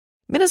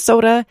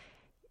Minnesota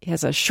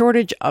has a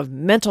shortage of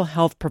mental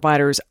health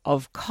providers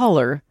of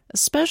color,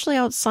 especially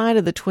outside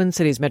of the Twin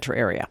Cities metro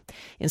area.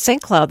 In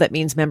St. Cloud, that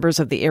means members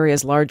of the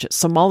area's large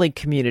Somali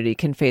community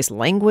can face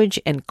language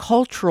and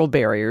cultural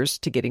barriers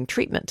to getting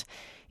treatment.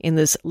 In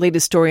this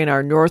latest story in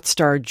our North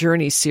Star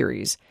Journey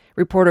series,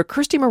 reporter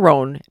Kirsty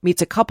Marone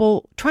meets a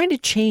couple trying to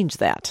change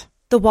that.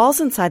 The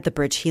walls inside the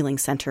Bridge Healing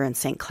Center in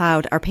St.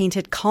 Cloud are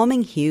painted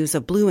calming hues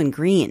of blue and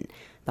green.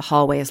 The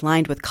hallway is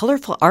lined with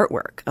colorful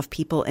artwork of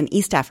people in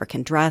East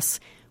African dress,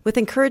 with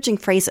encouraging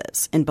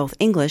phrases in both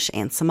English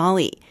and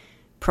Somali.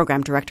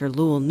 Program Director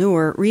Lul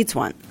Noor reads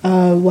one.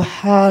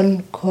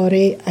 Wahan Kore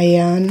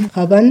Ayan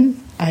Kaban,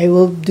 I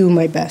will do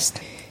my best.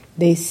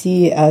 They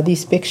see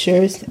these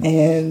pictures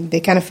and they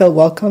kind of feel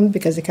welcome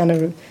because it kind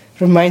of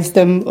reminds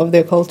them of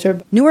their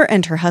culture. Noor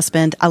and her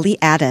husband, Ali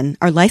Aden,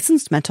 are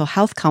licensed mental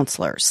health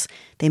counselors.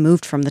 They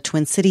moved from the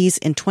Twin Cities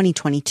in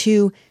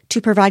 2022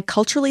 to provide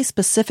culturally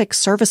specific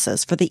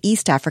services for the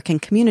East African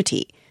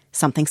community,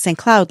 something St.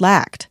 Cloud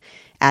lacked.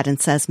 Aden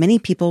says many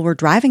people were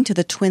driving to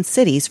the Twin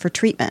Cities for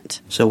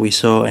treatment. So we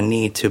saw a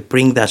need to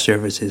bring that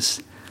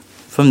services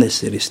from the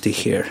cities to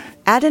here.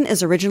 Aden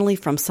is originally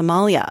from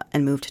Somalia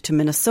and moved to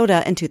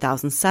Minnesota in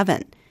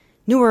 2007.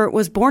 Noor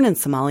was born in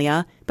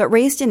Somalia, but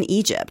raised in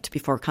Egypt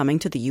before coming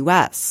to the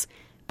U.S.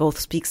 Both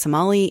speak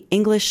Somali,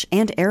 English,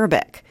 and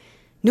Arabic.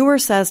 Noor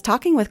says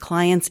talking with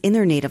clients in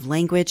their native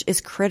language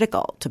is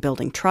critical to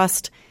building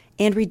trust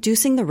and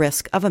reducing the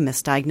risk of a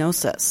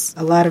misdiagnosis.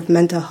 A lot of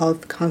mental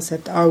health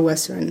concepts are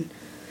Western,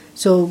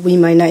 so we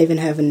might not even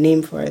have a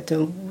name for it.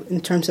 So in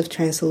terms of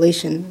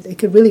translation, it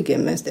could really get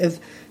missed if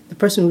the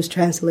person who's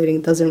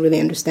translating doesn't really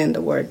understand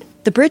the word.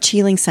 The Bridge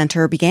Healing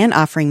Center began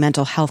offering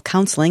mental health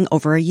counseling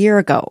over a year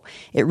ago.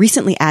 It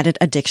recently added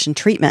addiction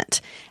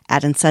treatment.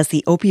 Aden says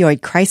the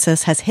opioid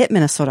crisis has hit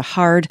Minnesota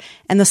hard,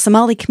 and the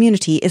Somali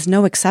community is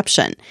no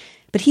exception.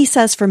 But he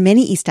says for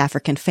many East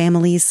African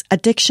families,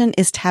 addiction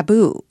is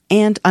taboo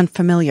and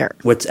unfamiliar.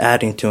 What's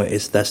adding to it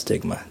is that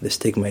stigma. The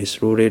stigma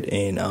is rooted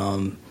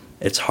in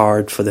it's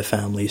hard for the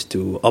families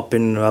to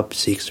open up,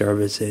 seek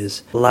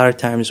services. A lot of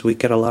times we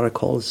get a lot of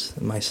calls.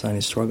 My son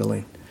is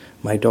struggling.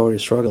 My daughter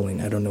is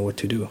struggling. I don't know what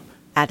to do.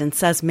 Aden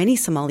says many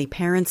Somali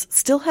parents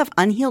still have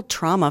unhealed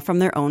trauma from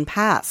their own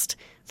past,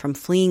 from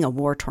fleeing a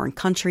war-torn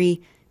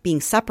country,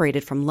 being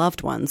separated from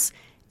loved ones,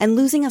 and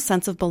losing a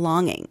sense of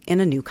belonging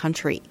in a new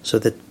country. So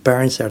the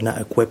parents are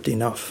not equipped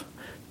enough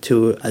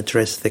to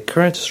address the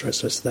current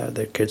stresses that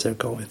their kids are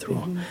going through.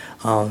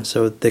 Mm-hmm.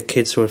 So the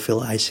kids will feel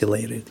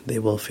isolated. They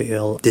will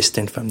feel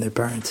distant from their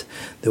parents.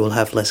 They will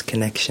have less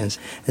connections.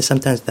 And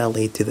sometimes that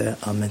leads to the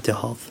mental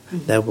health.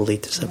 Mm-hmm. That will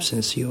lead to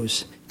substance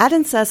use.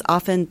 Aden says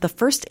often the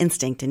first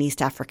instinct in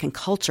East African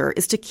culture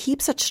is to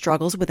keep such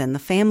struggles within the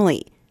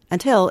family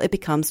until it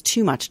becomes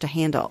too much to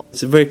handle.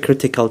 It's very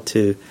critical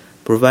to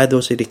provide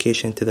those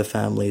education to the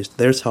families.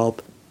 There's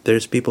help.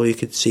 There's people you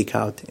could seek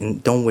out,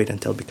 and don't wait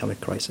until it becomes a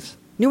crisis.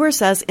 Noor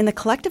says in the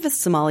collectivist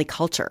Somali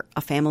culture,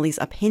 a family's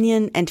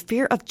opinion and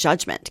fear of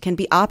judgment can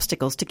be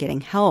obstacles to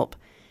getting help.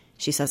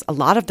 She says a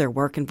lot of their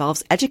work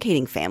involves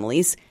educating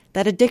families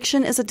that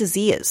addiction is a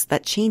disease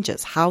that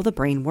changes how the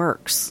brain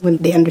works. When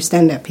they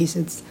understand that piece,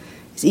 it's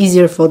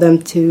easier for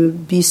them to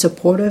be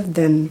supportive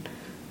than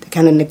to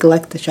kind of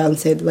neglect the child and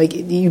say, like,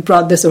 you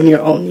brought this on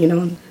your own, you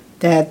know.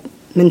 That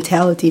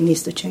mentality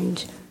needs to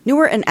change.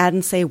 Noor and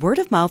Aden say word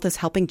of mouth is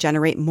helping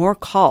generate more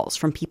calls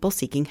from people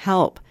seeking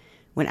help.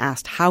 When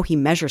asked how he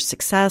measures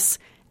success,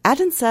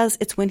 Aden says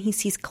it's when he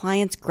sees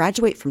clients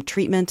graduate from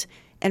treatment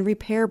and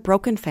repair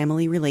broken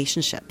family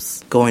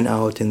relationships. Going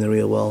out in the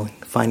real world,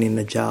 finding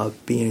a job,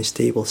 being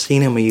stable,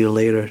 seeing them a year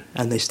later,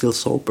 and they're still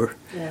sober.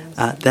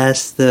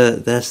 Yes.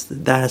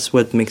 That's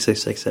what makes a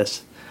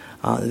success.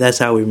 That's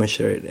how we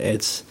measure it.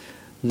 It's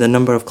the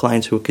number of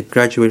clients who could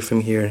graduate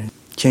from here,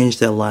 change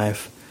their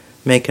life,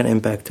 make an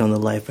impact on their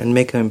life, and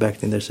make an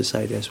impact in their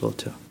society as well,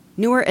 too.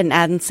 Noor and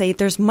Aden say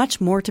there's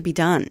much more to be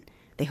done.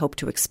 They hope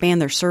to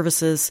expand their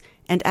services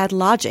and add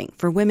lodging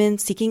for women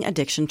seeking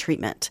addiction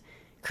treatment.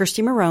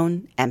 Kirsty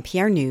Marone,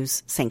 NPR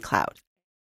News, St. Cloud.